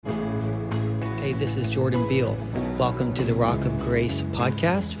Hey, this is Jordan Beal. Welcome to the Rock of Grace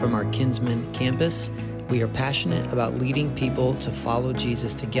podcast from our Kinsman campus. We are passionate about leading people to follow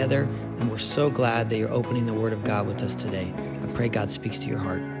Jesus together, and we're so glad that you're opening the Word of God with us today. I pray God speaks to your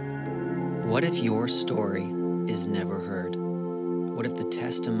heart. What if your story is never heard? What if the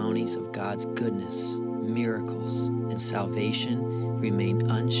testimonies of God's goodness, miracles, and salvation remain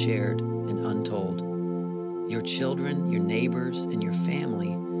unshared and untold? Your children, your neighbors, and your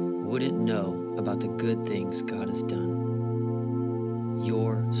family wouldn't know about the good things God has done.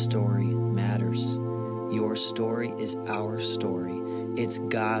 Your story matters. Your story is our story. It's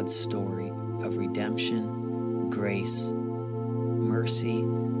God's story of redemption, grace, mercy,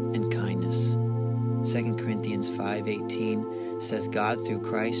 and kindness. 2 Corinthians 5:18 says, God through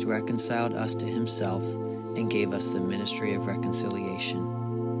Christ reconciled us to himself and gave us the ministry of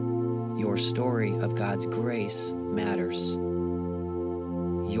reconciliation. Your story of God's grace matters.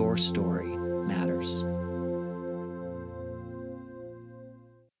 Your story matters.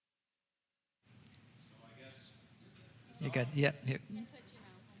 You got, yeah. Here.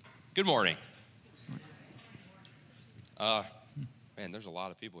 Good morning. Man, there's a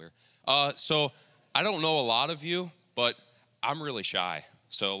lot of people here. So I don't know a lot of you, but I'm really shy.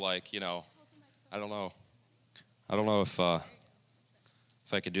 So I don't know if I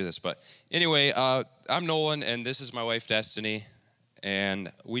could do this, but anyway, I'm Nolan, and this is my wife, Destiny,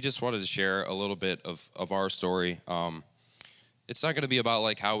 and we just wanted to share a little bit of our story. It's not going to be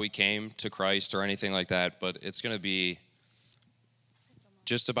about how we came to Christ or anything like that, but it's going to be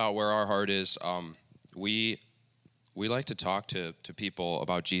just about where our heart is. We like to talk to people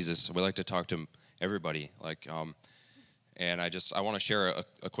about Jesus. We like to talk to everybody, and I want to share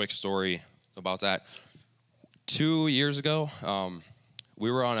a quick story about that. 2 years ago,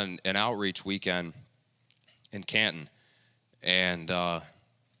 we were on an outreach weekend in Canton, and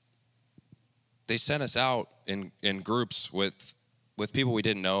they sent us out in groups with people we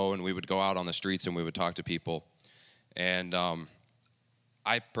didn't know, and we would go out on the streets and we would talk to people. And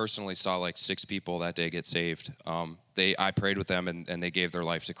I personally saw 6 people that day get saved. I prayed with them, and they gave their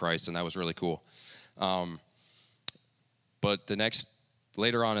life to Christ, and that was really cool. But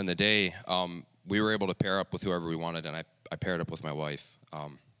later on in the day, we were able to pair up with whoever we wanted, and I paired up with my wife.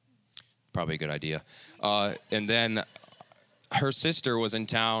 Probably a good idea. And then her sister was in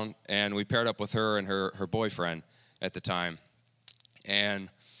town, and we paired up with her and her boyfriend at the time. And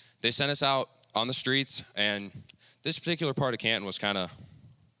they sent us out on the streets, and this particular part of Canton was kind of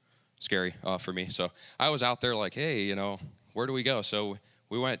scary for me. So I was out there hey, where do we go? So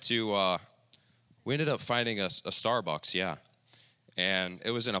we ended up finding a Starbucks, yeah. And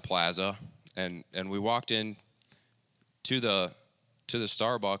it was in a plaza, and we walked in to the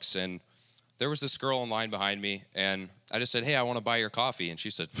Starbucks, and there was this girl in line behind me, and I just said, hey, I want to buy your coffee. And she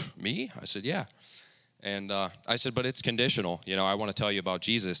said, me? I said, yeah. And I said, but it's conditional. I want to tell you about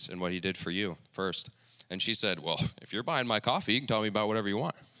Jesus and what he did for you first. And she said, well, if you're buying my coffee, you can tell me about whatever you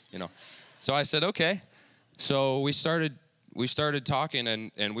want, So I said, okay. So we started talking,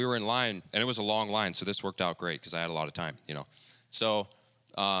 and we were in line, and it was a long line, so this worked out great because I had a lot of time, So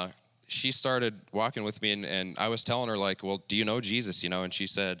she started walking with me, and I was telling her, well, do you know Jesus, And she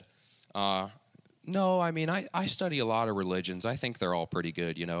said, no, I mean, I study a lot of religions. I think they're all pretty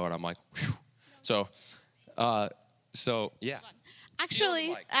good, And I'm like, whew. So yeah.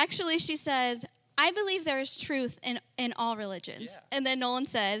 Actually, she said, I believe there is truth in all religions. Yeah. And then Nolan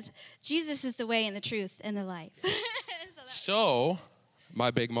said, Jesus is the way and the truth and the life. So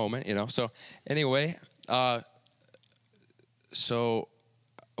my big moment, So anyway, so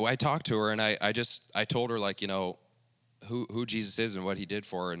I talked to her, and I told her who Jesus is and what he did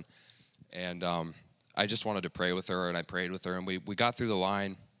for her, and I just wanted to pray with her, and I prayed with her, and we got through the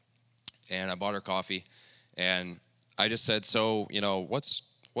line, and I bought her coffee, and I just said, so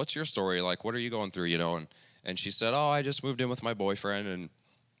what's your story? What are you going through? And she said, oh, I just moved in with my boyfriend, and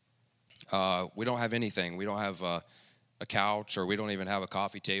we don't have anything. We don't have a couch, or we don't even have a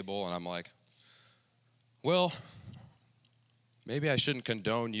coffee table. And I'm like, well, maybe I shouldn't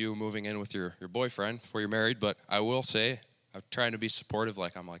condone you moving in with your boyfriend before you're married, but I will say, I'm trying to be supportive.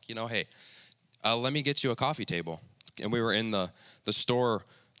 I'm like, hey, let me get you a coffee table. And we were in the store.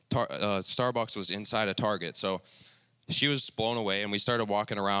 Starbucks was inside a Target. So she was blown away, and we started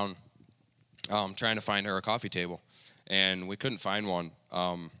walking around trying to find her a coffee table. And we couldn't find one.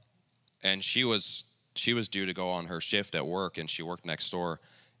 And she was due to go on her shift at work, and she worked next door.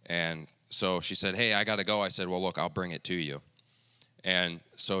 And so she said, hey, I got to go. I said, well, look, I'll bring it to you. And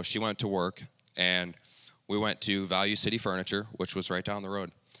so she went to work, and we went to Value City Furniture, which was right down the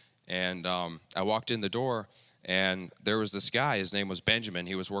road. And I walked in the door, and there was this guy. His name was Benjamin.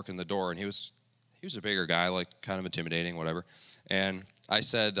 He was working the door, and he was he was a bigger guy, like kind of intimidating, whatever. And I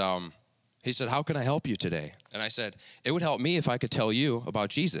said, he said, how can I help you today? And I said, it would help me if I could tell you about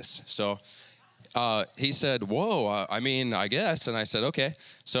Jesus. So he said, whoa, I mean, I guess. And I said, okay.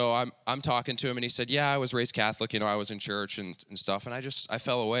 So I'm talking to him, and he said, yeah, I was raised Catholic. I was in church and stuff. And I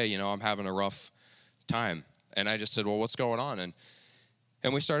fell away. I'm having a rough time. And I just said, well, what's going on?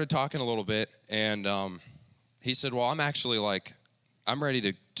 And we started talking a little bit. And he said, well, I'm actually I'm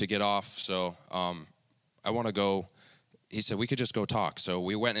ready to get off. So I want to go. He said, we could just go talk. So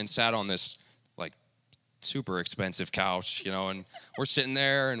we went and sat on this super expensive couch, and we're sitting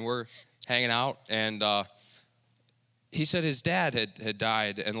there and we're hanging out. And he said his dad had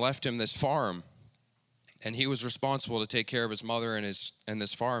died and left him this farm, and he was responsible to take care of his mother and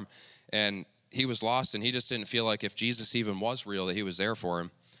this farm. And he was lost, and he just didn't feel like if Jesus even was real, that he was there for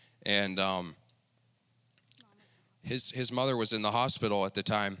him. And his mother was in the hospital at the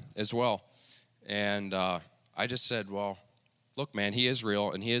time as well. And I just said, well, look, man, he is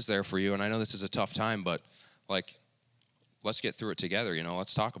real, and he is there for you. And I know this is a tough time, but let's get through it together.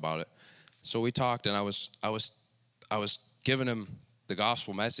 Let's talk about it. So we talked, and I was giving him the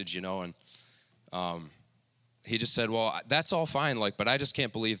gospel message, and he just said, well, that's all fine, but I just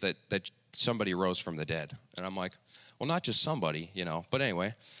can't believe that somebody rose from the dead. And I'm like, well, not just somebody, But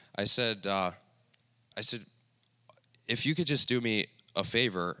anyway, I said, if you could just do me a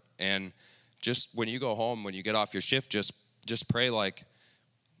favor, and just when you go home, when you get off your shift, just pray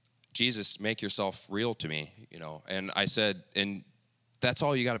Jesus, make yourself real to me, And I said, and that's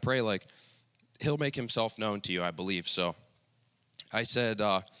all you got to pray. He'll make himself known to you, I believe. So I said,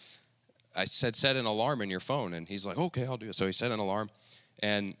 set an alarm in your phone. And he's like, okay, I'll do it. So he set an alarm.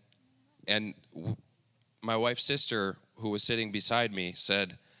 And my wife's sister, who was sitting beside me,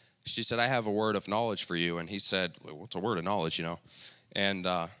 she said, I have a word of knowledge for you. And he said, what's a word of knowledge, And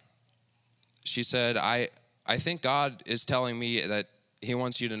she said, I think God is telling me that he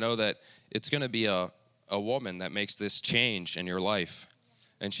wants you to know that it's going to be a woman that makes this change in your life.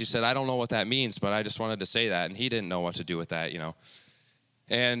 And she said, I don't know what that means, but I just wanted to say that. And he didn't know what to do with that,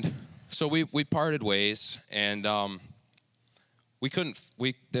 And so we parted ways, and the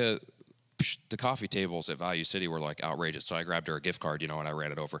coffee tables at Value City were outrageous. So I grabbed her a gift card, and I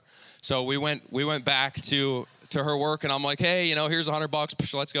ran it over. So we went back to her work, and I'm like, hey, here's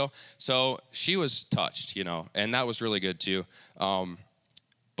 $100, let's go. So she was touched, and that was really good too.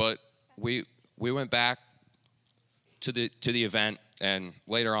 But we went back to the event, and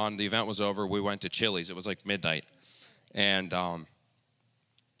later on, the event was over. We went to Chili's. It was midnight, and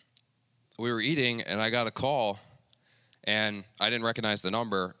we were eating, and I got a call, and I didn't recognize the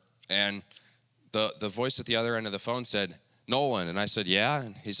number, and the voice at the other end of the phone said, Nolan. And I said, yeah.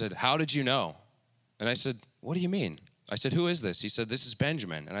 And he said, how did you know? And I said, what do you mean? I said, who is this? He said, this is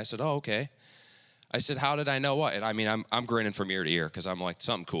Benjamin. And I said, oh, okay. I said, how did I know what? And I mean, I'm grinning from ear to ear because I'm like,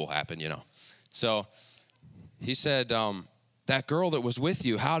 something cool happened, So he said, that girl that was with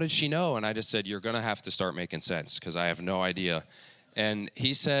you, how did she know? And I just said, you're going to have to start making sense because I have no idea. And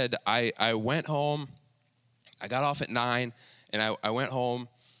he said, I went home. I got off at 9, and I went home,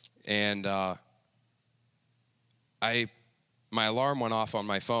 and my alarm went off on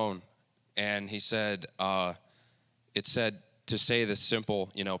my phone, and he said, it said to say this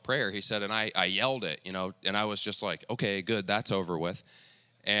simple, prayer. He said, and I yelled it, and I was just like, okay, good, that's over with.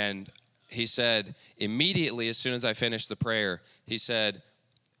 And he said, immediately as soon as I finished the prayer, he said,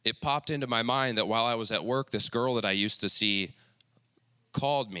 it popped into my mind that while I was at work, this girl that I used to see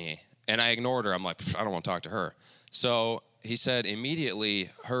called me, and I ignored her. I'm like, I don't want to talk to her. So he said, immediately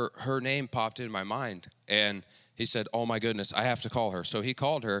her name popped into my mind, and he said, oh my goodness, I have to call her. So he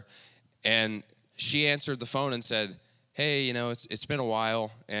called her, and she answered the phone and said, hey, it's been a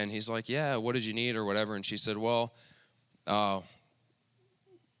while. And he's like, yeah, what did you need or whatever? And she said, well,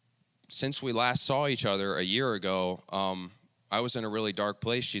 since we last saw each other a year ago, I was in a really dark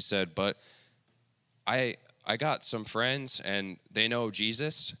place, she said, but I got some friends, and they know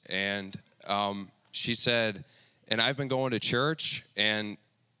Jesus. And she said, and I've been going to church. And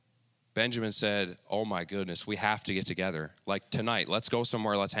Benjamin said, oh my goodness, we have to get together. Tonight, let's go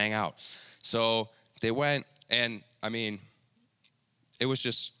somewhere, let's hang out. So they went, and I mean, it was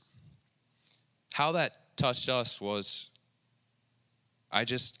just, how that touched us was, I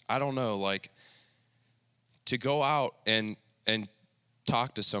don't know, to go out and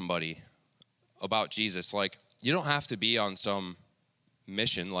talk to somebody about Jesus. You don't have to be on some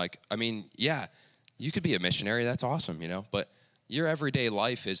mission. I mean, yeah, you could be a missionary. That's awesome, but your everyday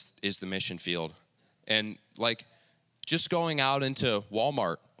life is the mission field. And just going out into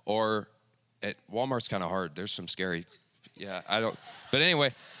Walmart, or Walmart's kind of hard. There's some scary, but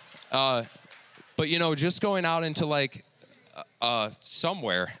anyway, But, just going out into like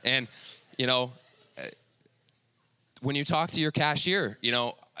somewhere and, when you talk to your cashier,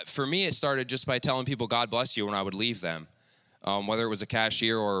 for me, it started just by telling people God bless you when I would leave them, whether it was a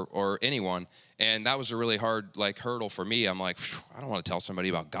cashier or anyone. And that was a really hard hurdle for me. I'm like, I don't want to tell somebody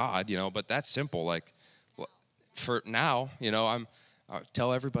about God, but that's simple. Like for now, I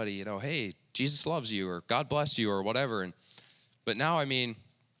tell everybody, hey, Jesus loves you or God bless you or whatever. But now,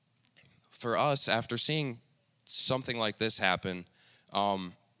 for us, after seeing something like this happen,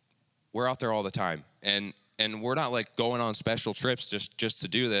 we're out there all the time. And we're not going on special trips just to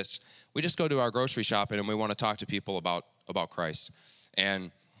do this. We just go to our grocery shopping and we want to talk to people about Christ.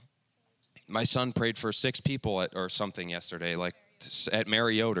 And my son prayed for 6 people or something yesterday, at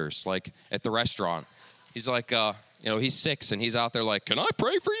Mary Yoder's, at the restaurant. He's he's 6 and he's out there can I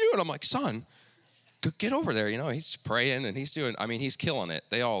pray for you? And I'm like, son, get over there. He's praying and he's doing, he's killing it.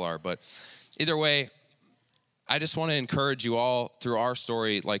 They all are. But either way, I just want to encourage you all through our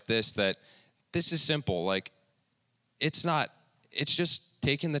story like this, that this is simple. It's just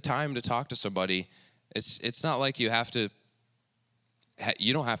taking the time to talk to somebody. It's not like you don't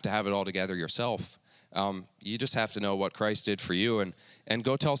have to have it all together yourself. You just have to know what Christ did for you and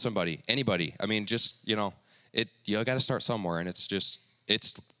go tell somebody, anybody. You got to start somewhere, and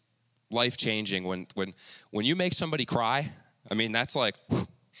it's life-changing when you make somebody cry. That's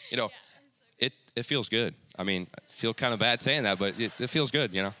it feels good. I feel kind of bad saying that, but it feels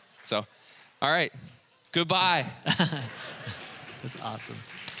good, So, all right, goodbye. That's awesome.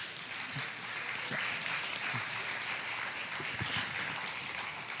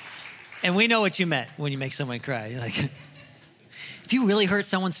 And we know what you meant when you make someone cry. You're if you really hurt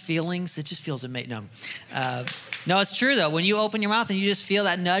someone's feelings, it just feels amazing. No, it's true though. When you open your mouth and you just feel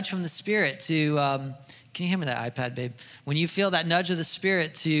that nudge from the Spirit to, can you hand me that iPad, babe? When you feel that nudge of the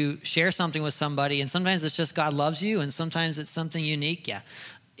Spirit to share something with somebody, and sometimes it's just God loves you, and sometimes it's something unique,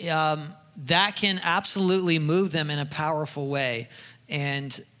 that can absolutely move them in a powerful way.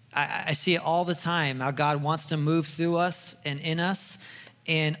 And I see it all the time, how God wants to move through us and in us.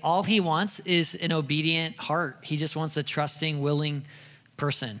 And all he wants is an obedient heart. He just wants a trusting, willing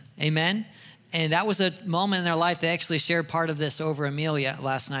person. Amen? And that was a moment in their life. They actually shared part of this over Amelia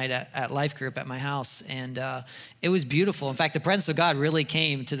last night at Life Group at my house. And it was beautiful. In fact, the presence of God really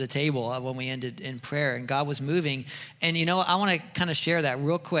came to the table when we ended in prayer. And God was moving. And I want to kind of share that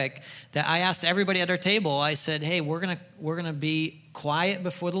real quick. That I asked everybody at our table, I said, hey, we're gonna be quiet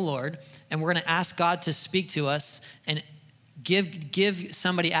before the Lord. And we're going to ask God to speak to us and give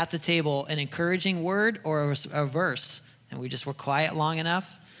somebody at the table an encouraging word or a verse. And we just were quiet long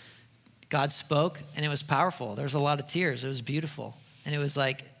enough. God spoke, and it was powerful. There was a lot of tears. It was beautiful. And it was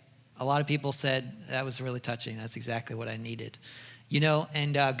a lot of people said, that was really touching. That's exactly what I needed.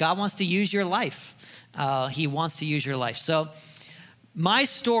 And God wants to use your life. He wants to use your life. So my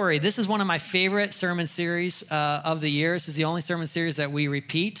story, this is one of my favorite sermon series of the year. This is the only sermon series that we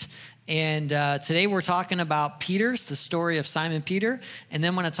repeat. And today we're talking about Peter's, the story of Simon Peter. And then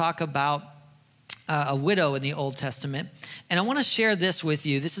I'm going to talk about a widow in the Old Testament. And I want to share this with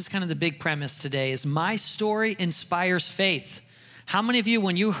you. This is kind of the big premise today, is my story inspires faith. How many of you,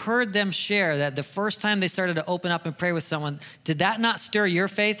 when you heard them share that the first time they started to open up and pray with someone, did that not stir your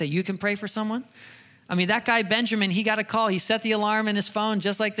faith that you can pray for someone? That guy, Benjamin, he got a call. He set the alarm in his phone,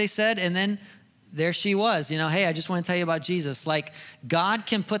 just like they said, and then there she was. Hey, I just want to tell you about Jesus. God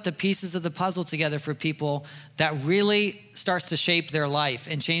can put the pieces of the puzzle together for people that really starts to shape their life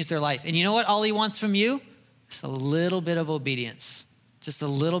and change their life. And you know what all he wants from you? Just a little bit of obedience, just a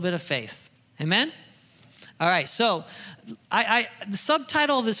little bit of faith. Amen? All right, so the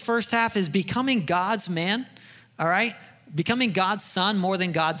subtitle of this first half is Becoming God's Man, all right? Becoming God's son more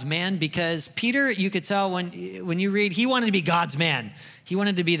than God's man, because Peter, you could tell when you read, he wanted to be God's man. He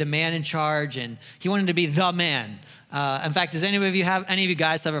wanted to be the man in charge, and he wanted to be the man. In fact, does any of you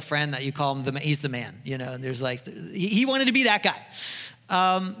guys have a friend that you call him he's the man? And there's he wanted to be that guy.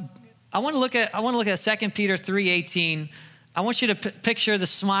 I want to look at 2 Peter 3:18. I want you to picture the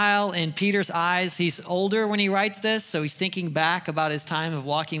smile in Peter's eyes. He's older when he writes this, so he's thinking back about his time of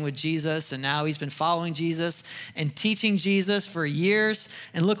walking with Jesus, and now he's been following Jesus and teaching Jesus for years.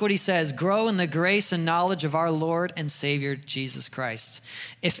 And look what he says, grow in the grace and knowledge of our Lord and Savior, Jesus Christ.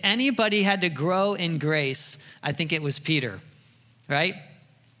 If anybody had to grow in grace, I think it was Peter, right?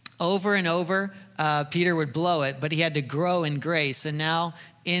 Over and over, Peter would blow it, but he had to grow in grace. And now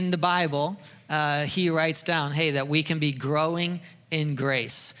in the Bible, he writes down, hey, that we can be growing in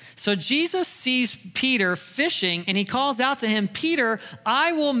grace. So Jesus sees Peter fishing, and he calls out to him, Peter,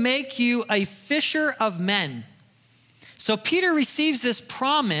 I will make you a fisher of men. So Peter receives this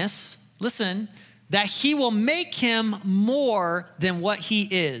promise listen, that he will make him more than what he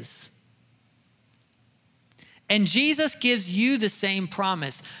is. And Jesus gives you the same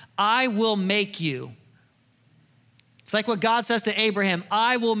promise. I will make you. It's like what God says to Abraham,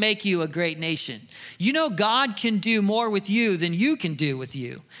 I will make you a great nation. You know, God can do more with you than you can do with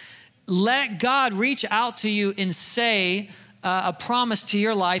you. Let God reach out to you and say a promise to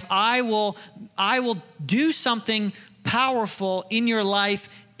your life. I will do something powerful in your life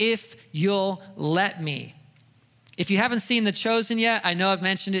if you'll let me. If you haven't seen The Chosen yet, I know I've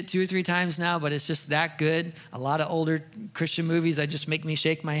mentioned it 2 or 3 times now, but it's just that good. A lot of older Christian movies that just make me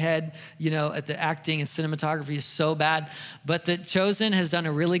shake my head, at the acting and cinematography is so bad. But The Chosen has done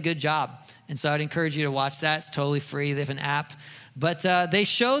a really good job. And so I'd encourage you to watch that. It's totally free. They have an app. But they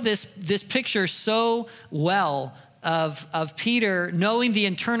show this picture so well of Peter knowing the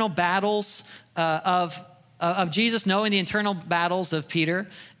internal battles of Jesus, knowing the internal battles of Peter.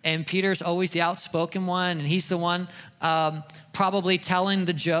 And Peter's always the outspoken one, and he's the one probably telling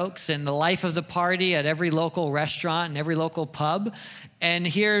the jokes and the life of the party at every local restaurant and every local pub. And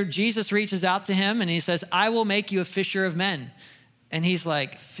here Jesus reaches out to him and he says, I will make you a fisher of men. And he's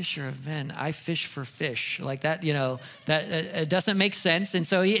like, fisher of men, I fish for fish. Like that, that it doesn't make sense. And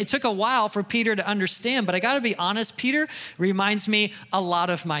so it took a while for Peter to understand, but I gotta be honest, Peter reminds me a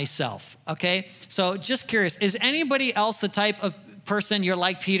lot of myself, okay? So just curious, is anybody else the type of person you're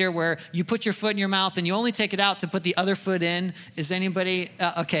like Peter where you put your foot in your mouth and you only take it out to put the other foot in? Is anybody,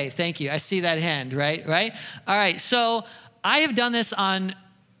 okay, thank you. I see that hand, right? All right, so I have done this on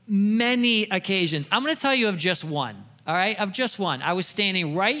many occasions. I'm gonna tell you of just one. All right, of just one. I was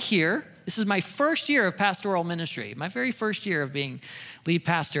standing right here. This is my first year of pastoral ministry, my very first year of being lead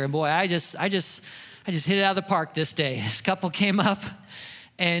pastor. And boy, I just hit it out of the park this day. This couple came up,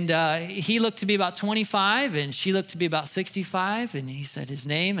 and he looked to be about 25, and she looked to be about 65. And he said his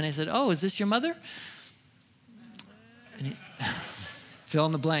name, and I said, "Oh, is this your mother?" And he, fill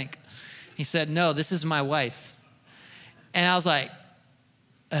in the blank. He said, "No, this is my wife." And I was like,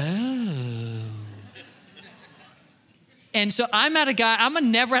 "Oh." And so I'm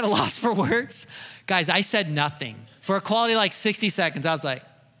never at a loss for words. Guys, I said nothing. For a quality like 60 seconds, I was like,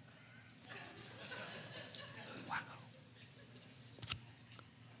 wow.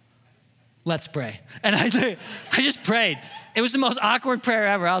 Let's pray. And I just prayed. It was the most awkward prayer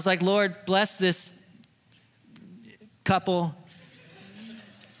ever. I was like, Lord, bless this couple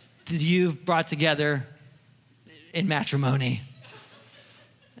that you've brought together in matrimony.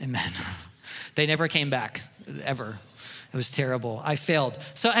 Amen. They never came back, ever. It was terrible. I failed.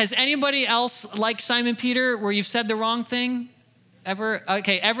 So has anybody else like Simon Peter where you've said the wrong thing? Ever?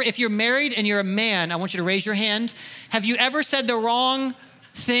 Okay, if you're married and you're a man, I want you to raise your hand. Have you ever said the wrong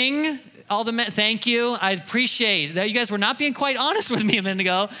thing? All the men, thank you. I appreciate that. You guys were not being quite honest with me a minute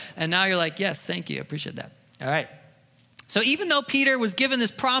ago. And now you're like, yes, thank you. I appreciate that. All right. So even though Peter was given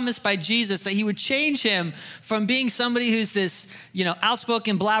this promise by Jesus that he would change him from being somebody who's this,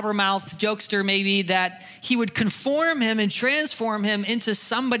 outspoken blabbermouth jokester maybe, that he would conform him and transform him into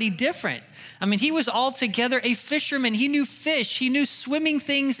somebody different. I mean, he was altogether a fisherman. He knew fish. He knew swimming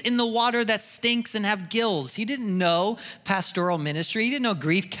things in the water that stinks and have gills. He didn't know pastoral ministry. He didn't know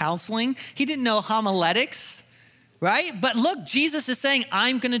grief counseling. He didn't know homiletics, right? But look, Jesus is saying,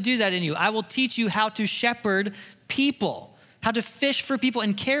 I'm going to do that in you. I will teach you how to shepherd people, how to fish for people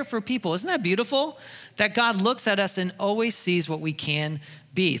and care for people. Isn't that beautiful? That God looks at us and always sees what we can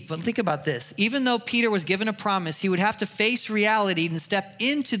be. But think about this. Even though Peter was given a promise, he would have to face reality and step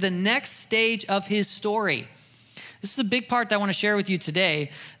into the next stage of his story. This is a big part that I want to share with you today,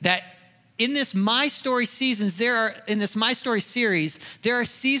 that in this My Story series, there are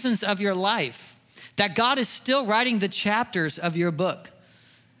seasons of your life that God is still writing the chapters of your book.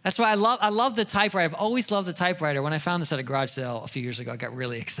 That's why I love the typewriter. I've always loved the typewriter. When I found this at a garage sale a few years ago, I got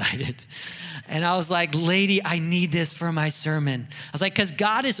really excited. And I was like, lady, I need this for my sermon. I was like, because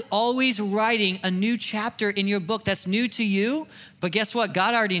God is always writing a new chapter in your book that's new to you. But guess what?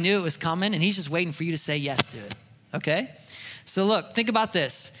 God already knew it was coming, and he's just waiting for you to say yes to it, okay? So look, think about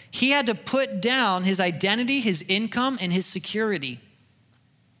this. He had to put down his identity, his income, and his security.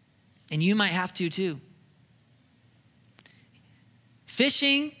 And you might have to too.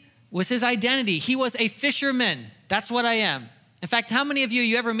 Fishing was his identity. He was a fisherman. That's what I am. In fact, how many of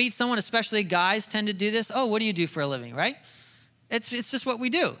you ever meet someone, especially guys tend to do this? Oh, what do you do for a living, right? It's just what we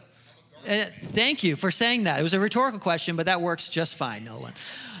do. Thank you for saying that. It was a rhetorical question, but that works just fine, Nolan.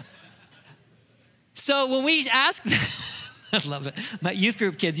 So when we ask, I love it. My youth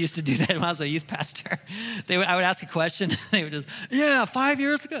group kids used to do that when I was a youth pastor. I would ask a question. They would just, 5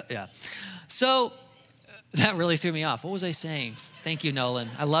 years ago. Yeah. So that really threw me off. What was I saying? Thank you, Nolan.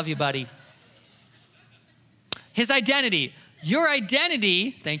 I love you, buddy. his identity. Your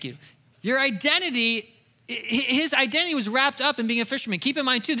identity, thank you. Your identity, his identity was wrapped up in being a fisherman. Keep in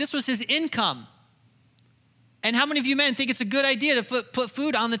mind too, this was his income. And how many of you men think it's a good idea to put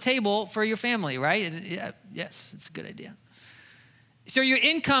food on the table for your family, right? Yes, it's a good idea. So your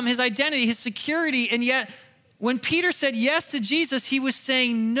income, his identity, his security, and yet when Peter said yes to Jesus, he was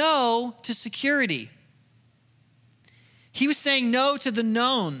saying no to security. He was saying no to the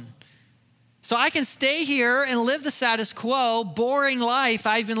known. So I can stay here and live the status quo, boring life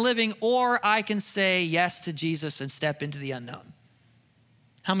I've been living, or I can say yes to Jesus and step into the unknown.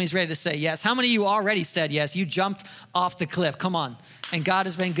 How many's ready to say yes? How many of you already said yes? You jumped off the cliff. Come on. And God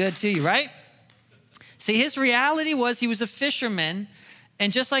has been good to you, right? See, his reality was he was a fisherman.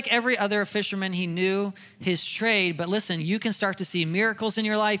 And just like every other fisherman, he knew his trade. But listen, you can start to see miracles in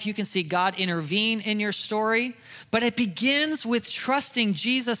your life. You can see God intervene in your story. But it begins with trusting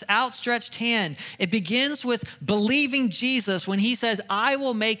Jesus' outstretched hand. It begins with believing Jesus when he says, I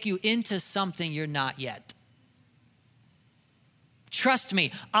will make you into something you're not yet. Trust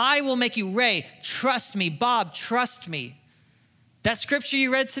me. I will make you. Ray, trust me. Bob, trust me. That scripture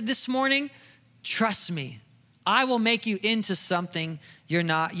you read this morning, trust me. I will make you into something you're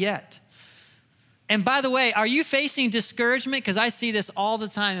not yet. And by the way, are you facing discouragement? Because I see this all the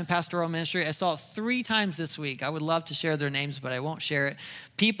time in pastoral ministry. I saw it 3 times this week. I would love to share their names, but I won't share it.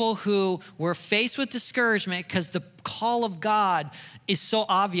 People who were faced with discouragement because the call of God is so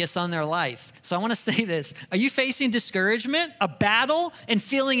obvious on their life. So I want to say this. Are you facing discouragement, a battle, and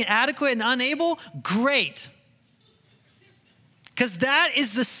feeling inadequate and unable? Great. Because that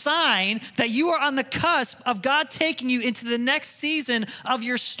is the sign that you are on the cusp of God taking you into the next season of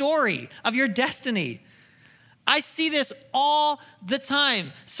your story, of your destiny. I see this all the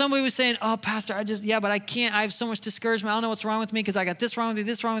time. Somebody was saying, oh, Pastor, but I can't. I have so much discouragement. I don't know what's wrong with me because I got this wrong with me,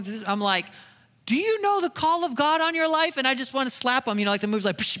 this wrong with this. I'm like, do you know the call of God on your life? And I just want to slap them, like the moves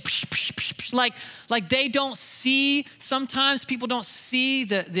like, psh, psh, psh, psh, psh. Like they don't see, sometimes people don't see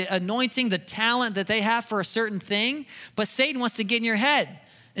the anointing, the talent that they have for a certain thing, but Satan wants to get in your head.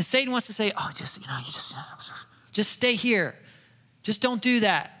 And Satan wants to say, oh, just stay here. Just don't do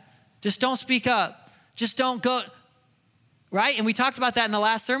that. Just don't speak up. Just don't go, right? And we talked about that in the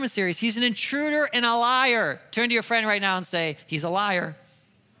last sermon series. He's an intruder and a liar. Turn to your friend right now and say, he's a liar.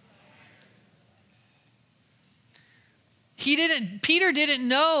 Peter didn't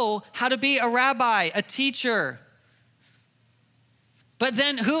know how to be a rabbi, a teacher. But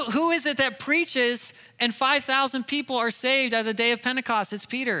then who is it that preaches and 5,000 people are saved at the day of Pentecost? It's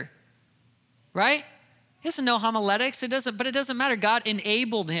Peter, right? He doesn't know homiletics. But it doesn't matter. God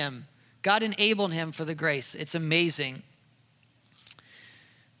enabled him. God enabled him for the grace. It's amazing.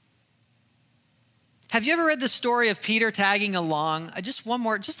 Have you ever read the story of Peter tagging along? Just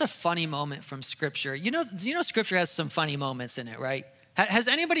a funny moment from Scripture. You know Scripture has some funny moments in it, right? Has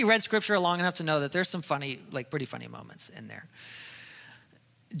anybody read Scripture long enough to know that there's some funny, pretty funny moments in there?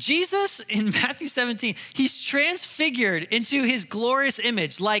 Jesus in Matthew 17, he's transfigured into his glorious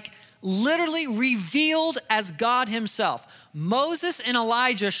image, literally revealed as God himself. Moses and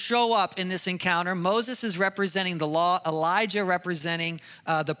Elijah show up in this encounter. Moses is representing the law, Elijah representing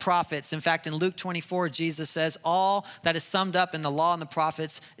the prophets. In fact, in Luke 24, Jesus says, all that is summed up in the law and the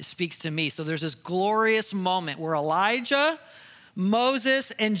prophets speaks to me. So there's this glorious moment where Elijah,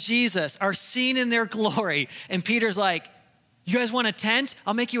 Moses, and Jesus are seen in their glory. And Peter's like, you guys want a tent?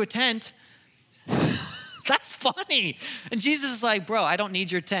 I'll make you a tent. That's funny. And Jesus is like, bro, I don't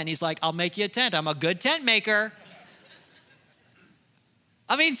need your tent. He's like, I'll make you a tent. I'm a good tent maker.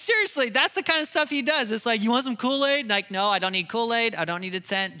 I mean, seriously, that's the kind of stuff he does. It's like, you want some Kool-Aid? Like, no, I don't need Kool-Aid. I don't need a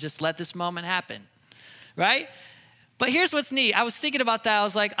tent. Just let this moment happen, right? But here's what's neat. I was thinking about that. I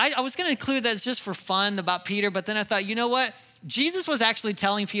was like, I was going to include that just for fun about Peter, but then I thought, you know what? Jesus was actually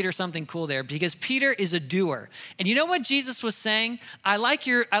telling Peter something cool there because Peter is a doer. And you know what Jesus was saying? I like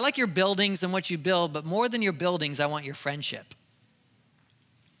your buildings and what you build, but more than your buildings, I want your friendship.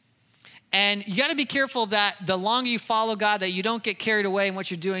 And you got to be careful that the longer you follow God, that you don't get carried away in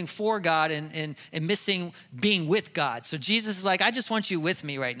what you're doing for God and missing being with God. So Jesus is like, I just want you with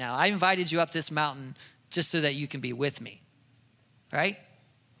me right now. I invited you up this mountain just so that you can be with me, right?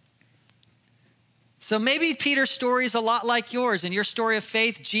 So maybe Peter's story is a lot like yours. In your story of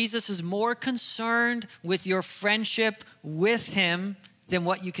faith, Jesus is more concerned with your friendship with him than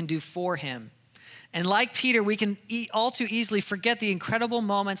what you can do for him. And like Peter, we can all too easily forget the incredible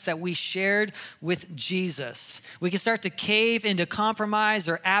moments that we shared with Jesus. We can start to cave into compromise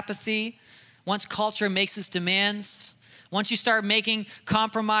or apathy once culture makes its demands, Once you start making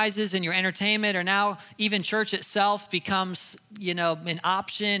compromises in your entertainment, or now even church itself becomes, an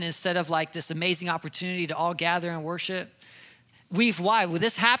option instead of like this amazing opportunity to all gather and worship. Why? Well,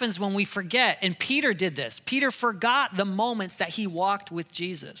 this happens when we forget. And Peter did this. Peter forgot the moments that he walked with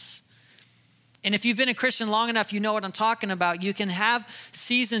Jesus. And if you've been a Christian long enough, you know what I'm talking about. You can have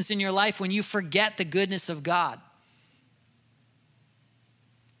seasons in your life when you forget the goodness of God.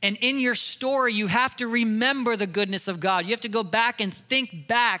 And in your story, you have to remember the goodness of God. You have to go back and think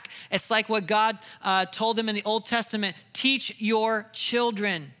back. It's like what God told them in the Old Testament. Teach your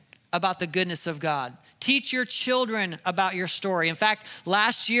children about the goodness of God. Teach your children about your story. In fact,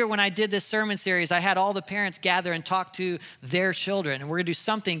 last year when I did this sermon series, I had all the parents gather and talk to their children. And we're going to do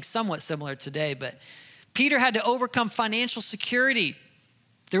something somewhat similar today. But Peter had to overcome financial security,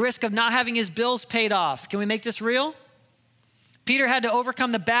 the risk of not having his bills paid off. Can we make this real? Peter had to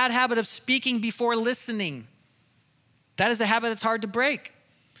overcome the bad habit of speaking before listening. That is a habit that's hard to break.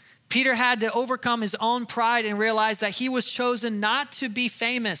 Peter had to overcome his own pride and realize that he was chosen not to be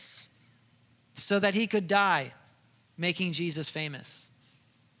famous so that he could die making Jesus famous.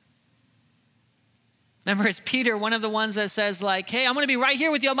 Remember, it's Peter, one of the ones that says like, hey, I'm going to be right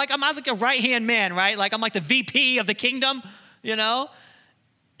here with you. I'm like a right-hand man, right? Like I'm like the VP of the kingdom,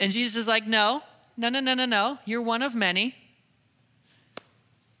 And Jesus is like, no. You're one of many.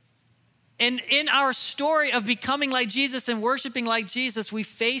 And in our story of becoming like Jesus and worshiping like Jesus, we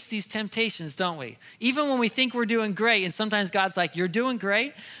face these temptations, don't we? Even when we think we're doing great, and sometimes God's like, you're doing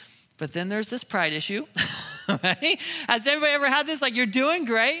great, but then there's this pride issue, right? Has anybody ever had this? Like, you're doing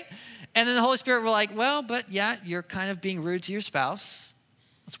great, and then the Holy Spirit were like, well, but yeah, you're kind of being rude to your spouse.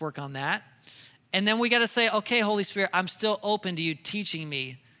 Let's work on that. And then we got to say, okay, Holy Spirit, I'm still open to you teaching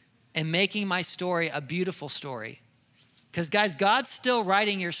me and making my story a beautiful story. Because guys, God's still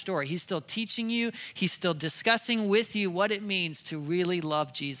writing your story. He's still teaching you. He's still discussing with you what it means to really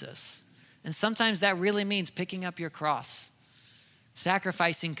love Jesus. And sometimes that really means picking up your cross,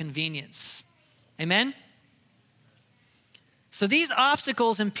 sacrificing convenience. Amen? So these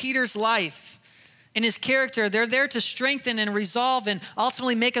obstacles in Peter's life, in his character, they're there to strengthen and resolve and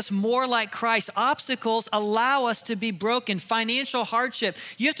ultimately make us more like Christ. Obstacles allow us to be broken. Financial hardship.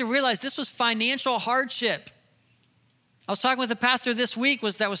 You have to realize this was financial hardship. I was talking with a pastor this week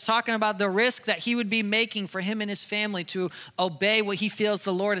that was talking about the risk that he would be making for him and his family to obey what he feels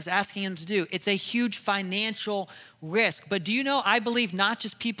the Lord is asking him to do. It's a huge financial risk. But do you know, I believe not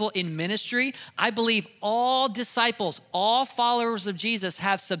just people in ministry, I believe all disciples, all followers of Jesus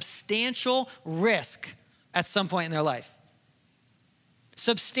have substantial risk at some point in their life.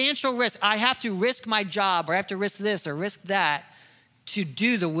 Substantial risk. I have to risk my job, or I have to risk this or risk that to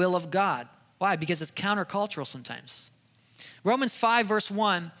do the will of God. Why? Because it's countercultural sometimes. Romans 5 verse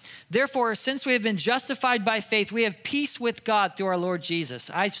 1, therefore, since we have been justified by faith, we have peace with God through our Lord Jesus.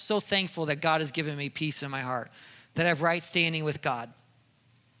 I'm so thankful that God has given me peace in my heart, that I have right standing with God.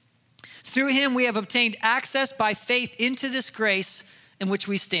 Through him, we have obtained access by faith into this grace in which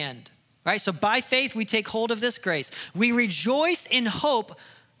we stand. Right? So by faith, we take hold of this grace. We rejoice in hope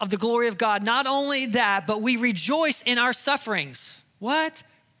of the glory of God. Not only that, but we rejoice in our sufferings. What?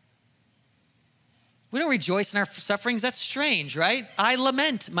 We don't rejoice in our sufferings. That's strange, right? I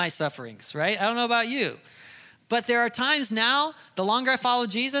lament my sufferings, right? I don't know about you. But there are times now, the longer I follow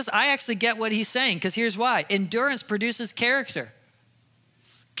Jesus, I actually get what he's saying, because here's why. Endurance produces character.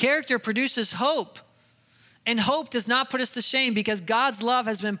 Character produces hope. And hope does not put us to shame, because God's love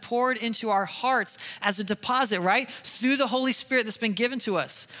has been poured into our hearts as a deposit, right? Through the Holy Spirit that's been given to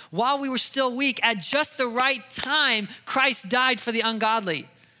us. While we were still weak, at just the right time, Christ died for the ungodly.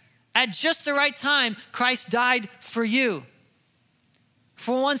 At just the right time, Christ died for you.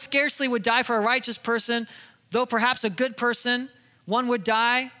 For one scarcely would die for a righteous person, though perhaps a good person, one would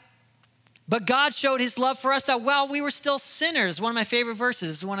die. But God showed his love for us that while we were still sinners, one of my favorite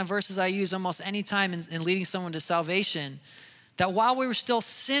verses, it's one of the verses I use almost any time in leading someone to salvation, that while we were still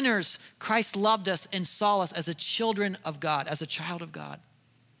sinners, Christ loved us and saw us as a children of God, as a child of God.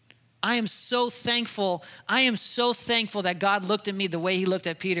 I am so thankful that God looked at me the way he looked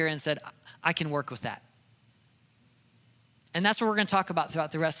at Peter and said, I can work with that. And that's what we're going to talk about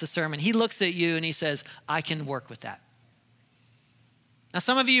throughout the rest of the sermon. He looks at you and he says, I can work with that. Now,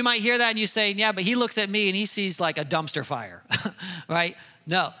 some of you might hear that and you say, yeah, but he looks at me and he sees like a dumpster fire, right?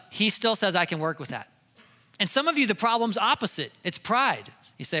 No, he still says, I can work with that. And some of you, the problem's opposite. It's pride.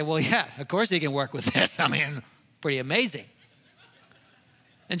 You say, well, yeah, of course he can work with this. I mean, pretty amazing.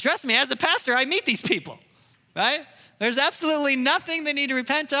 And trust me, as a pastor, I meet these people, right? There's absolutely nothing they need to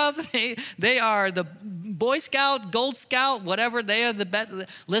repent of. They are the Boy Scout, Gold Scout, whatever. They are the best.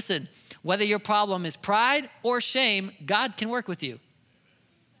 Listen, Whether your problem is pride or shame, God can work with you.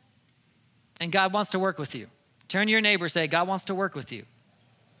 And God wants to work with you. Turn to your neighbor and say, God wants to work with you.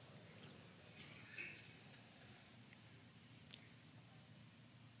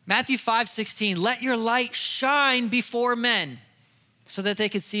 Matthew 5:16, let your light shine before men so that they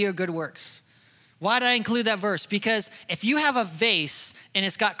can see your good works. Why did I include that verse? Because if you have a vase and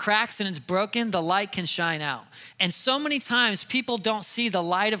it's got cracks and it's broken, the light can shine out. And so many times people don't see the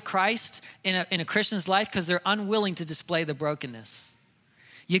light of Christ in a Christian's life because they're unwilling to display the brokenness.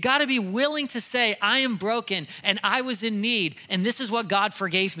 You got to be willing to say, I am broken and I was in need and this is what God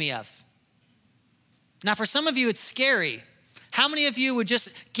forgave me of. Now for some of you, it's scary. How many of you would just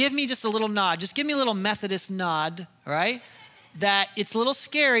give me just a little nod? Just give me a little Methodist nod, all right? That it's a little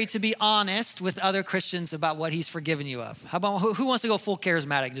scary to be honest with other Christians about what he's forgiven you of. How about, who wants to go full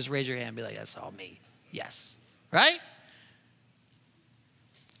charismatic? Just raise your hand and be like, that's all me. Yes, right?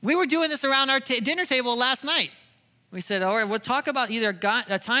 We were doing this around our dinner table last night. We said, all right, we'll talk about either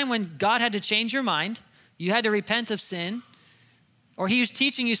a time when God had to change your mind, you had to repent of sin, or he was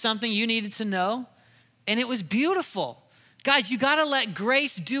teaching you something you needed to know, and it was beautiful. Guys, you gotta let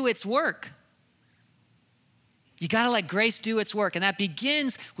grace do its work. You gotta let grace do its work. And that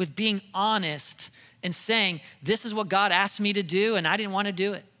begins with being honest and saying, this is what God asked me to do and I didn't want to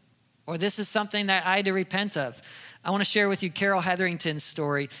do it. Or this is something that I had to repent of. I wanna share with you Carol Hetherington's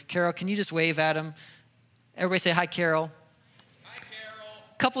story. Carol, can you just wave at him? Everybody say hi, Carol. Hi, Carol.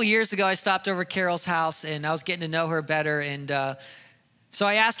 A couple of years ago, I stopped over at Carol's house and I was getting to know her better. And so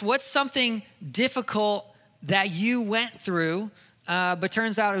I asked, what's something difficult that you went through, but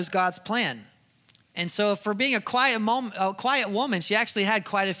turns out it was God's plan. And so for being a quiet woman, she actually had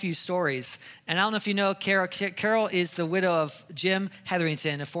quite a few stories. And I don't know if you know Carol. Carol is the widow of Jim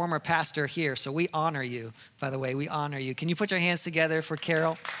Hetherington, a former pastor here. So we honor you, by the way, we honor you. Can you put your hands together for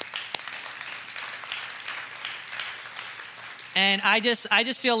Carol? And I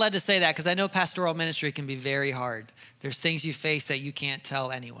just feel led to say that because I know pastoral ministry can be very hard. There's things you face that you can't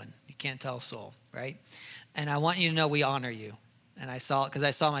tell anyone. You can't tell a soul, right? And I want you to know we honor you. And I saw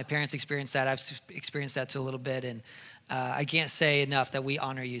my parents experience that. I've experienced that too a little bit. And I can't say enough that we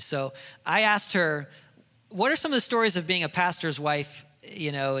honor you. So I asked her, what are some of the stories of being a pastor's wife,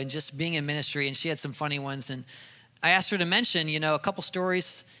 and just being in ministry? And she had some funny ones. And I asked her to mention, a couple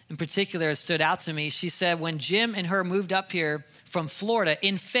stories in particular that stood out to me. She said when Jim and her moved up here from Florida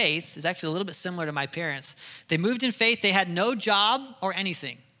in faith, it's actually a little bit similar to my parents. They moved in faith. They had no job or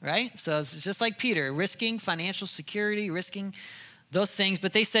anything. Right? So it's just like Peter, risking financial security, risking those things.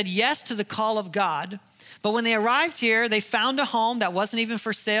 But they said yes to the call of God. But when they arrived here, they found a home that wasn't even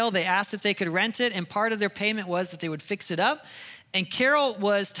for sale. They asked if they could rent it. And part of their payment was that they would fix it up. And Carol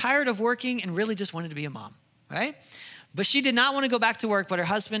was tired of working and really just wanted to be a mom, right? But she did not want to go back to work. But her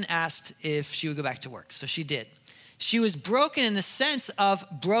husband asked if she would go back to work. So she did. She was broken in the sense of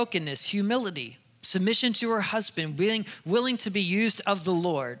brokenness, humility, submission to her husband, being willing to be used of the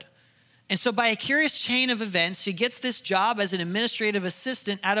Lord. And so by a curious chain of events, she gets this job as an administrative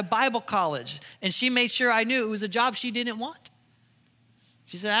assistant at a Bible college. And she made sure I knew it was a job she didn't want.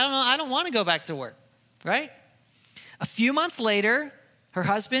 She said, I don't want to go back to work, right? A few months later, her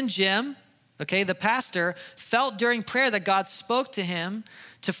husband, Jim, the pastor, felt during prayer that God spoke to him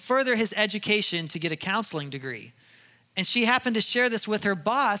to further his education to get a counseling degree. And she happened to share this with her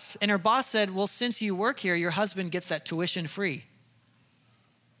boss, and her boss said, well, since you work here, your husband gets that tuition free.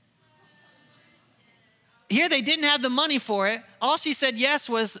 Here, they didn't have the money for it. All she said yes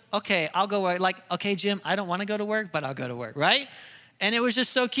was, okay, I'll go work. Like, okay, Jim, I don't want to go to work, but I'll go to work, right? And it was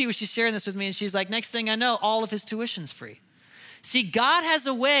just so cute. She's sharing this with me, and she's like, next thing I know, all of his tuition's free. See, God has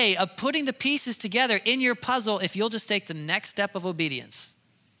a way of putting the pieces together in your puzzle if you'll just take the next step of obedience.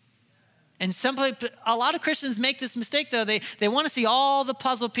 And a lot of Christians make this mistake, though. They want to see all the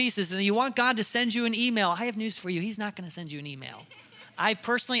puzzle pieces, and you want God to send you an email. I have news for you. He's not going to send you an email. I've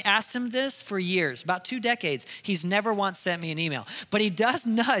personally asked him this for years, about 2 decades. He's never once sent me an email. But he does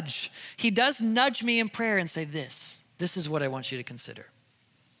nudge. He does nudge me in prayer and say, this is what I want you to consider.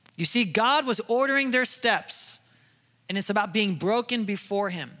 You see, God was ordering their steps, and it's about being broken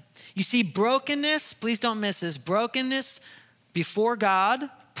before him. You see, brokenness, please don't miss this, brokenness before God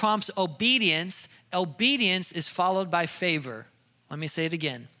prompts obedience. Obedience is followed by favor. Let me say it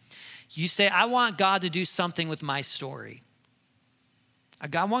again. You say, I want God to do something with my story.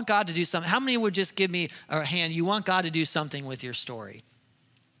 I want God to do something. How many would just give me a hand? You want God to do something with your story.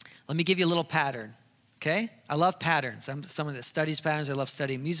 Let me give you a little pattern, okay? I love patterns. I'm someone that studies patterns. I love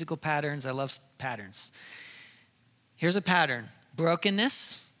studying musical patterns. I love patterns. Here's a pattern.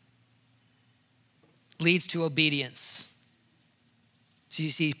 Brokenness leads to obedience. So you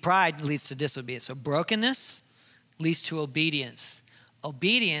see, pride leads to disobedience. So brokenness leads to obedience.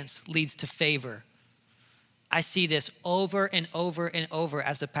 Obedience leads to favor. I see this over and over and over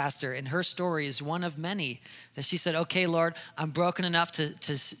as a pastor, and her story is one of many that she said, okay, Lord, I'm broken enough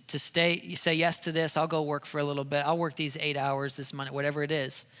to say yes to this. I'll go work for a little bit. I'll work these 8 hours, this money, whatever it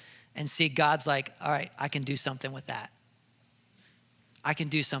is. And see, God's like, all right, I can do something with that. I can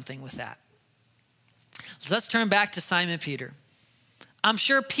do something with that. So let's turn back to Simon Peter. I'm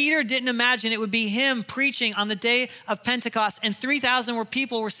sure Peter didn't imagine it would be him preaching on the day of Pentecost, and 3,000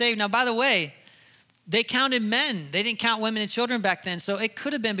 people were saved. Now, by the way, they counted men. They didn't count women and children back then. So it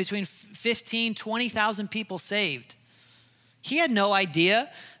could have been between 15, 20,000 people saved. He had no idea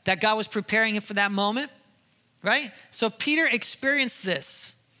that God was preparing him for that moment, right? So Peter experienced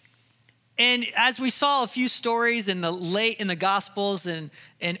this. And as we saw a few stories late in the Gospels and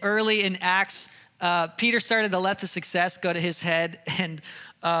early in Acts, Peter started to let the success go to his head. And,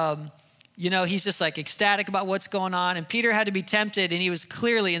 he's just like ecstatic about what's going on. And Peter had to be tempted, and he was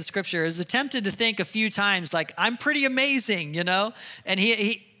clearly in Scripture, was tempted to think a few times, like, I'm pretty amazing, And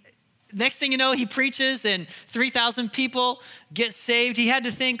he next thing you know, he preaches and 3,000 people get saved. He had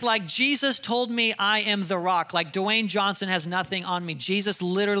to think like, Jesus told me I am the rock. Like Dwayne Johnson has nothing on me. Jesus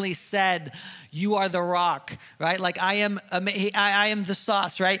literally said, you are the rock, right? Like I am the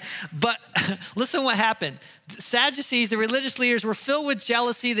sauce, right? But listen what happened. The Sadducees, the religious leaders, were filled with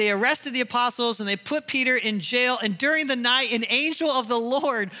jealousy. They arrested the apostles and they put Peter in jail. And during the night, an angel of the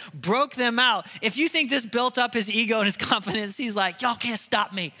Lord broke them out. If you think this built up his ego and his confidence, he's like, y'all can't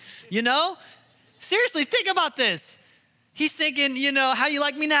stop me, Seriously, think about this. He's thinking, how you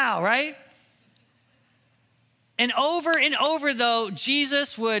like me now, right? And over, though,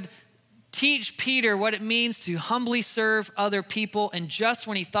 Jesus would teach Peter what it means to humbly serve other people. And just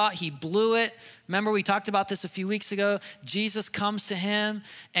when he thought he blew it, remember we talked about this a few weeks ago, Jesus comes to him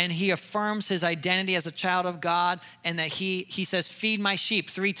and he affirms his identity as a child of God, and that he says, feed my sheep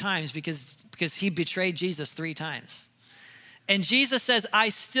 3 times because he betrayed Jesus 3 times. And Jesus says,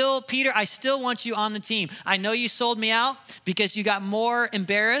 Peter, I still want you on the team. I know you sold me out because you got more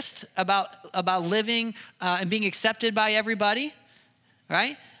embarrassed about living and being accepted by everybody,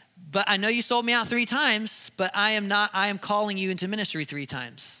 right? But I know you sold me out 3 times, but I am calling you into ministry 3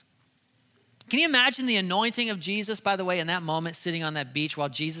 times. Can you imagine the anointing of Jesus, by the way, in that moment, sitting on that beach while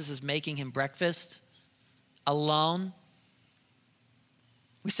Jesus is making him breakfast alone?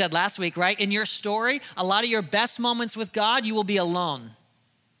 We said last week, right? In your story, a lot of your best moments with God, you will be alone.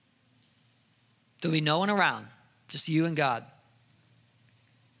 There'll be no one around, just you and God.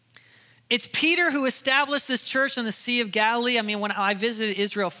 It's Peter who established this church on the Sea of Galilee. I mean, when I visited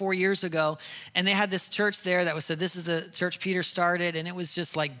Israel 4 years ago, and they had this church there that was said, this is the church Peter started, and it was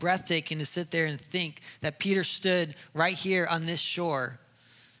just like breathtaking to sit there and think that Peter stood right here on this shore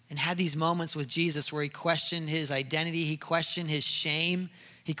and had these moments with Jesus where he questioned his identity, he questioned his shame,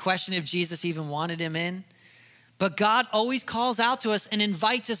 he questioned if Jesus even wanted him in. But God always calls out to us and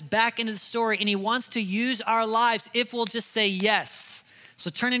invites us back into the story, and he wants to use our lives if we'll just say yes. So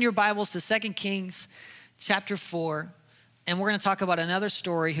turn in your Bibles to 2 Kings chapter 4, and we're going to talk about another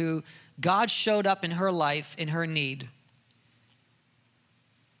story who God showed up in her life, in her need.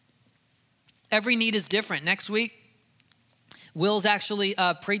 Every need is different. Next week, Will's actually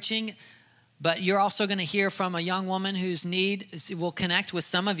preaching, but you're also going to hear from a young woman whose need will connect with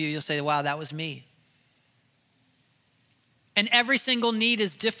some of you. You'll say, wow, that was me. And every single need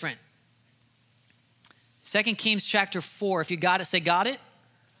is different. 2 Kings chapter 4, if you got it, say got it.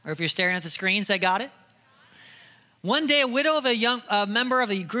 Or if you're staring at the screen, say got it. One day, a widow of a member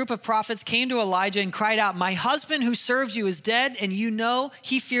of a group of prophets came to Elijah and cried out, my husband who served you is dead, and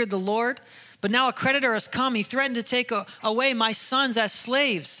he feared the Lord. But now a creditor has come. He threatened to take away my sons as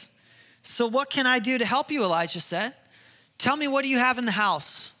slaves. So what can I do to help you, Elijah said. Tell me, what do you have in the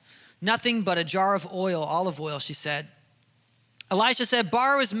house? Nothing but a jar of oil, olive oil, she said. Elisha said,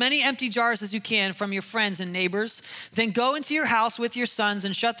 borrow as many empty jars as you can from your friends and neighbors. Then go into your house with your sons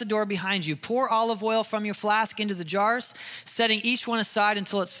and shut the door behind you. Pour olive oil from your flask into the jars, setting each one aside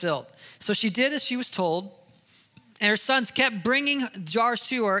until it's filled. So she did as she was told, and her sons kept bringing jars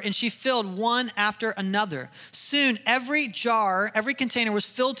to her, and she filled one after another. Soon, every container was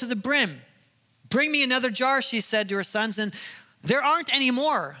filled to the brim. Bring me another jar, she said to her sons, and there aren't any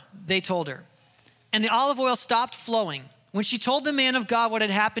more, they told her. And the olive oil stopped flowing. When she told the man of God what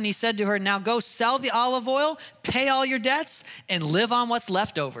had happened, he said to her, now go sell the olive oil, pay all your debts, and live on what's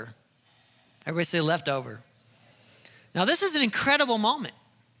left over. Everybody say leftover. Now, this is an incredible moment.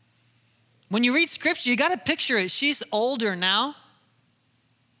 When you read scripture, you got to picture it. She's older now.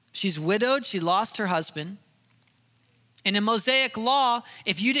 She's widowed. She lost her husband. And in Mosaic law,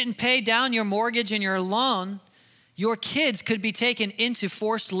 if you didn't pay down your mortgage and your loan, your kids could be taken into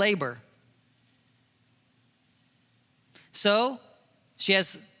forced labor. So she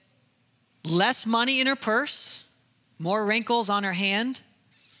has less money in her purse, more wrinkles on her hand.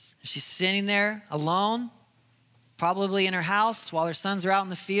 She's sitting there alone, probably in her house while her sons are out in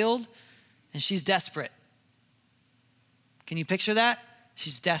the field, and she's desperate. Can you picture that?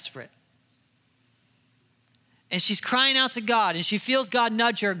 She's desperate. And she's crying out to God, and she feels God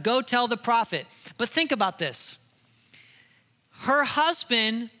nudge her, go tell the prophet. But think about this. Her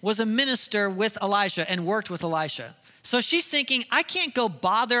husband was a minister with Elisha and worked with Elisha. So she's thinking, I can't go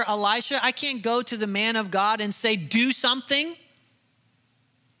bother Elisha. I can't go to the man of God and say, do something.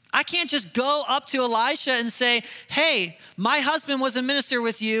 I can't just go up to Elisha and say, hey, my husband was a minister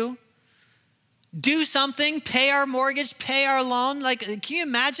with you. Do something, pay our mortgage, pay our loan. Like, can you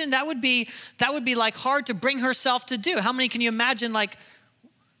imagine? That would be like hard to bring herself to do. How many can you imagine?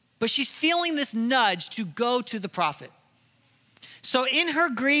 But she's feeling this nudge to go to the prophet. So in her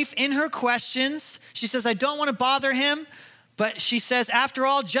grief, in her questions, she says, I don't want to bother him. But she says, after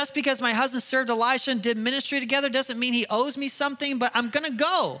all, just because my husband served Elisha and did ministry together doesn't mean he owes me something, but I'm going to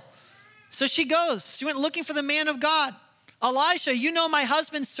go. So she goes. She went looking for the man of God. Elisha, you know my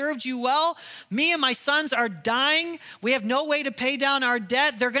husband served you well. Me and my sons are dying. We have no way to pay down our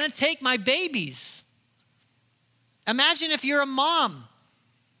debt. They're going to take my babies. Imagine if you're a mom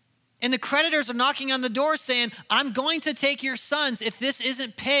and the creditors are knocking on the door saying, I'm going to take your sons if this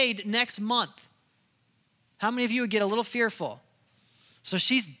isn't paid next month. How many of you would get a little fearful? So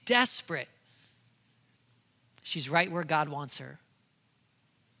she's desperate. She's right where God wants her.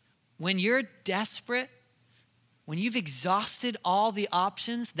 When you're desperate, when you've exhausted all the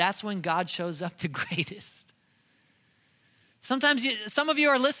options, that's when God shows up the greatest. Sometimes some of you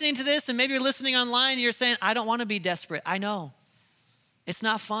are listening to this and maybe you're listening online and you're saying, I don't want to be desperate. I know. It's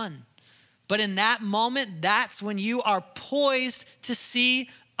not fun. But in that moment, that's when you are poised to see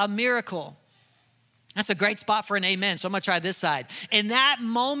a miracle. That's a great spot for an amen. So I'm going to try this side. In that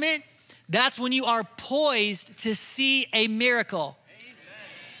moment, that's when you are poised to see a miracle.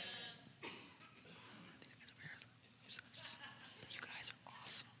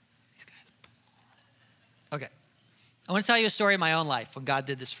 Okay, I want to tell you a story of my own life when God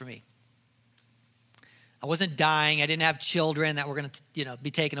did this for me. I wasn't dying. I didn't have children that were going to,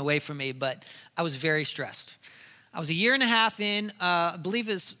 be taken away from me, but I was very stressed. I was a year and a half in, I believe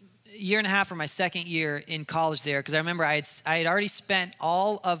it was a year and a half for my second year in college there, because I remember I had already spent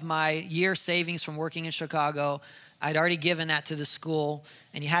all of my year savings from working in Chicago. I'd already given that to the school,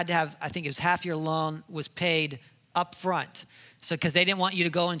 and you had to have, I think it was half your loan was paid up front. So, because they didn't want you to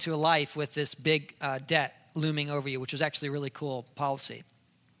go into a life with this big debt looming over you, which was actually a really cool policy.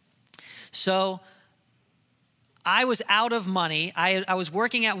 So I was out of money. I was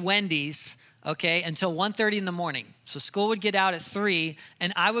working at Wendy's, until 1:30 in the morning. So school would get out at 3,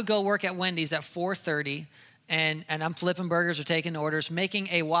 and I would go work at Wendy's at 4:30, and I'm flipping burgers or taking orders, making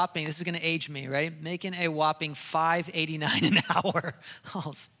a whopping, this is going to age me, right? Making a whopping $5.89 an hour. Oh,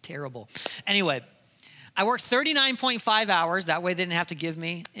 it's terrible. Anyway, I worked 39.5 hours. That way they didn't have to give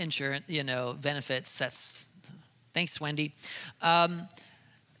me insurance, benefits. Thanks, Wendy.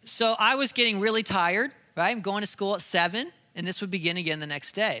 So I was getting really tired, right? I'm going to school at 7, and this would begin again the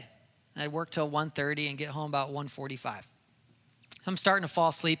next day. And I'd work till 1:30 and get home about 1:45. I'm starting to fall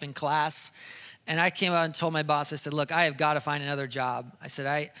asleep in class, and I came out and told my boss, I said, look, I have got to find another job. I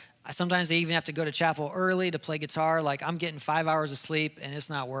said, sometimes I even have to go to chapel early to play guitar. Like, I'm getting 5 hours of sleep, and it's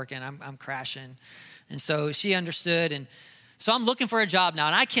not working. I'm crashing. And so she understood, and so I'm looking for a job now,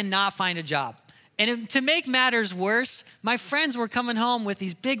 and I cannot find a job. And to make matters worse, my friends were coming home with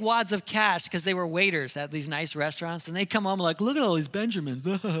these big wads of cash because they were waiters at these nice restaurants, and they come home like, look at all these Benjamins.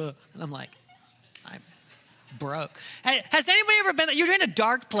 And I'm like, I'm broke. Hey, has anybody ever been, you're in a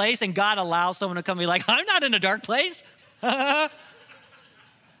dark place and God allows someone to come and be like, I'm not in a dark place. Has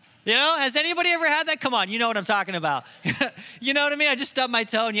anybody ever had that? Come on, you know what I'm talking about. You know what I mean? I just stubbed my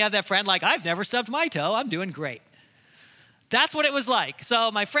toe, and you have that friend like, I've never stubbed my toe. I'm doing great. That's what it was like.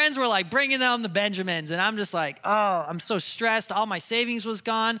 So my friends were like bringing them the Benjamins, and I'm just like, oh, I'm so stressed. All my savings was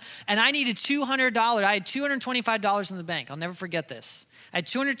gone, and I needed $200. I had $225 in the bank. I'll never forget this. I had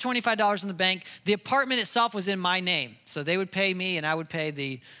 $225 in the bank. The apartment itself was in my name, so they would pay me, and I would pay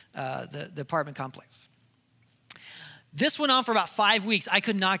the apartment complex. This went on for about 5 weeks. I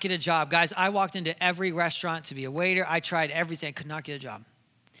could not get a job. Guys, I walked into every restaurant to be a waiter. I tried everything. I could not get a job.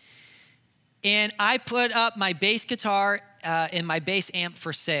 And I put up my bass guitar and my bass amp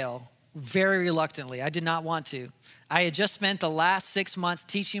for sale very reluctantly. I did not want to. I had just spent the last 6 months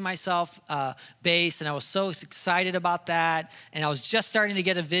teaching myself bass, and I was so excited about that. And I was just starting to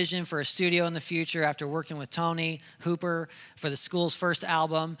get a vision for a studio in the future after working with Tony Hooper for the school's first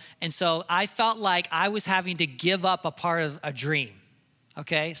album. And so I felt like I was having to give up a part of a dream.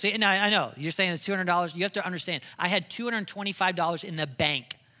 Okay, so now I know you're saying it's $200. You have to understand, I had $225 in the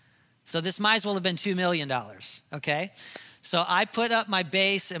bank. So this might as well have been $2 million, okay? So I put up my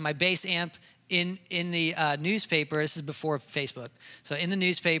bass and my bass amp in the newspaper. This is before Facebook. So in the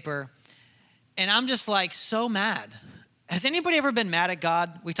newspaper, and I'm just like so mad. Has anybody ever been mad at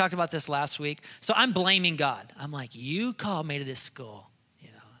God? We talked about this last week. So I'm blaming God. I'm like, you called me to this school.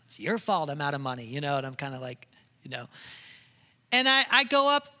 It's your fault I'm out of money, and I'm kind of like, And I go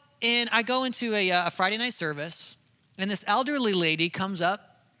up and I go into a Friday night service, and this elderly lady comes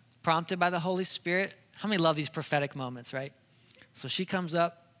up, prompted by the Holy Spirit. How many love these prophetic moments, right? So she comes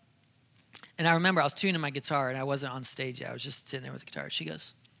up, and I remember I was tuning my guitar, and I wasn't on stage yet. I was just sitting there with the guitar. She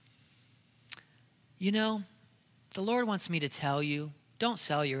goes, the Lord wants me to tell you, don't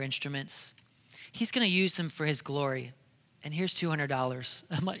sell your instruments. He's going to use them for his glory. And here's $200.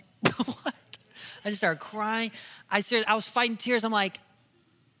 I'm like, what? I just started crying. I was fighting tears. I'm like,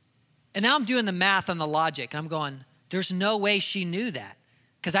 and now I'm doing the math on the logic. And I'm going, there's no way she knew that,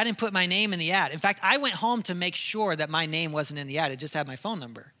 because I didn't put my name in the ad. In fact, I went home to make sure that my name wasn't in the ad. It just had my phone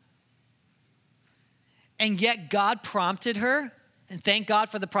number. And yet God prompted her, and thank God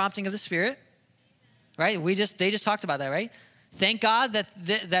for the prompting of the Spirit, right? They just talked about that, right? Thank God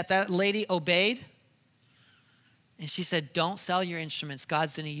that lady obeyed. And she said, don't sell your instruments.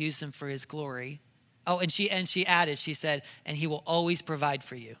 God's going to use them for his glory. Oh, and she added, she said, and he will always provide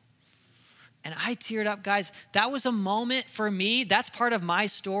for you. And I teared up, guys. That was a moment for me. That's part of my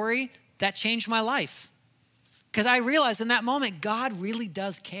story that changed my life. Because I realized in that moment, God really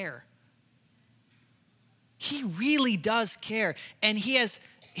does care. He really does care. And he has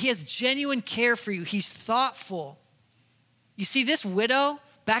genuine care for you. He's thoughtful. You see, this widow,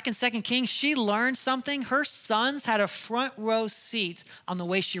 back in 2 Kings, she learned something. Her sons had a front row seat on the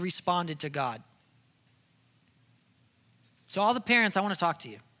way she responded to God. So all the parents, I want to talk to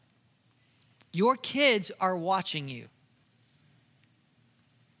you. Your kids are watching you.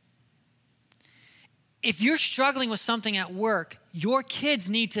 If you're struggling with something at work, your kids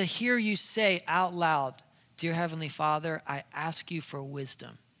need to hear you say out loud, dear Heavenly Father, I ask you for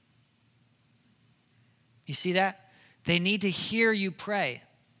wisdom. You see that? They need to hear you pray.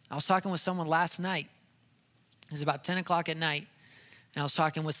 I was talking with someone last night. It was about 10 o'clock at night. And I was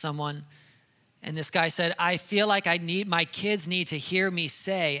talking with someone, and this guy said, I feel like my kids need to hear me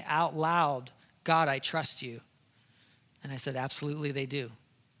say out loud, God, I trust you. And I said, absolutely they do.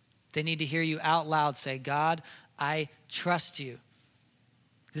 They need to hear you out loud say, God, I trust you.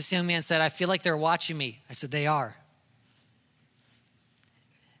 This young man said, I feel like they're watching me. I said, they are.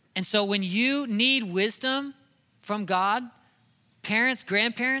 And so when you need wisdom from God, parents,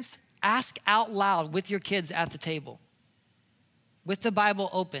 grandparents, ask out loud with your kids at the table, with the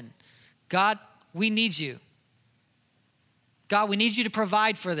Bible open. God, we need you. God, we need you to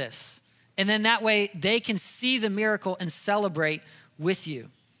provide for this. And then that way they can see the miracle and celebrate with you.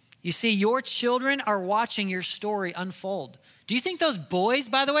 You see, your children are watching your story unfold. Do you think those boys,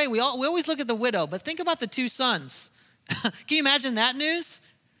 by the way, we always look at the widow, but think about the two sons. Can you imagine that news?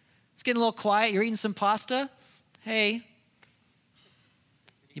 It's getting a little quiet. You're eating some pasta. Hey,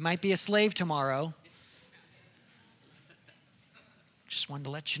 you might be a slave tomorrow. Just wanted to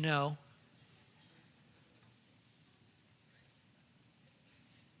let you know.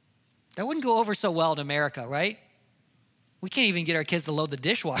 That wouldn't go over so well in America, right? We can't even get our kids to load the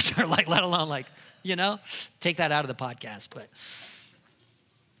dishwasher, let alone take that out of the podcast. But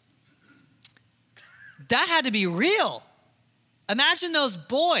that had to be real. Imagine those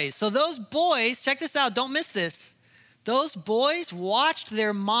boys. So those boys, check this out, don't miss this. Those boys watched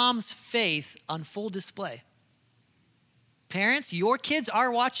their mom's faith on full display. Parents, your kids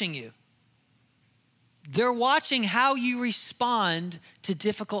are watching you. They're watching how you respond to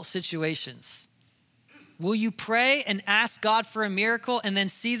difficult situations. Will you pray and ask God for a miracle and then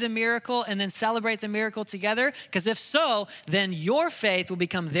see the miracle and then celebrate the miracle together? Because if so, then your faith will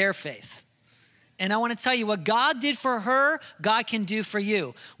become their faith. And I want to tell you, what God did for her, God can do for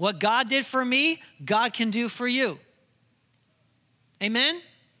you. What God did for me, God can do for you. Amen?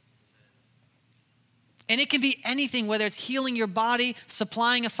 And it can be anything, whether it's healing your body,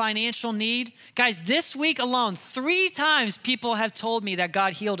 supplying a financial need. Guys, this week alone, 3 times people have told me that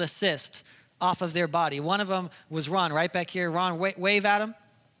God healed a cyst off of their body. One of them was Ron, right back here. Ron, wave at him.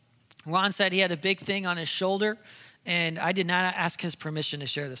 Ron said he had a big thing on his shoulder, And I did not ask his permission to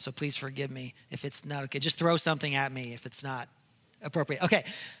share this, so please forgive me if it's not okay. Just throw something at me if it's not appropriate. Okay,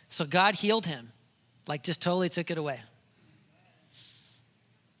 so God healed him, like just totally took it away.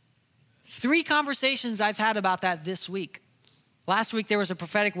 3 conversations I've had about that this week. Last week there was a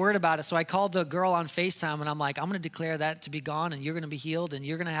prophetic word about it, so I called the girl on FaceTime and I'm like, I'm going to declare that to be gone and you're going to be healed and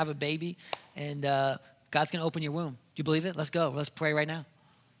you're going to have a baby and God's going to open your womb. Do you believe it? Let's go. Let's pray right now.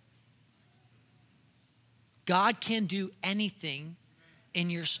 God can do anything in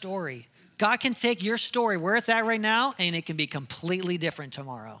your story. God can take your story where it's at right now and it can be completely different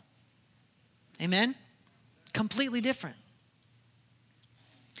tomorrow. Amen? Completely different.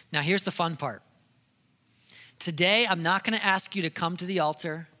 Now here's the fun part. Today, I'm not going to ask you to come to the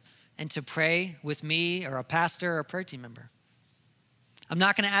altar and to pray with me or a pastor or a prayer team member. I'm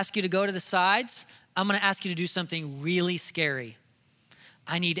not going to ask you to go to the sides. I'm going to ask you to do something really scary.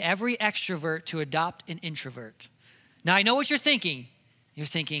 I need every extrovert to adopt an introvert. Now, I know what you're thinking. You're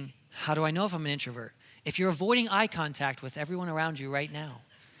thinking, how do I know if I'm an introvert? If you're avoiding eye contact with everyone around you right now,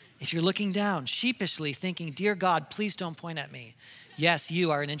 if you're looking down sheepishly thinking, dear God, please don't point at me. Yes, you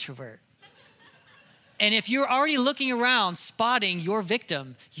are an introvert. And if you're already looking around, spotting your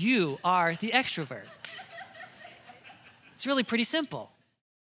victim, you are the extrovert. It's really pretty simple.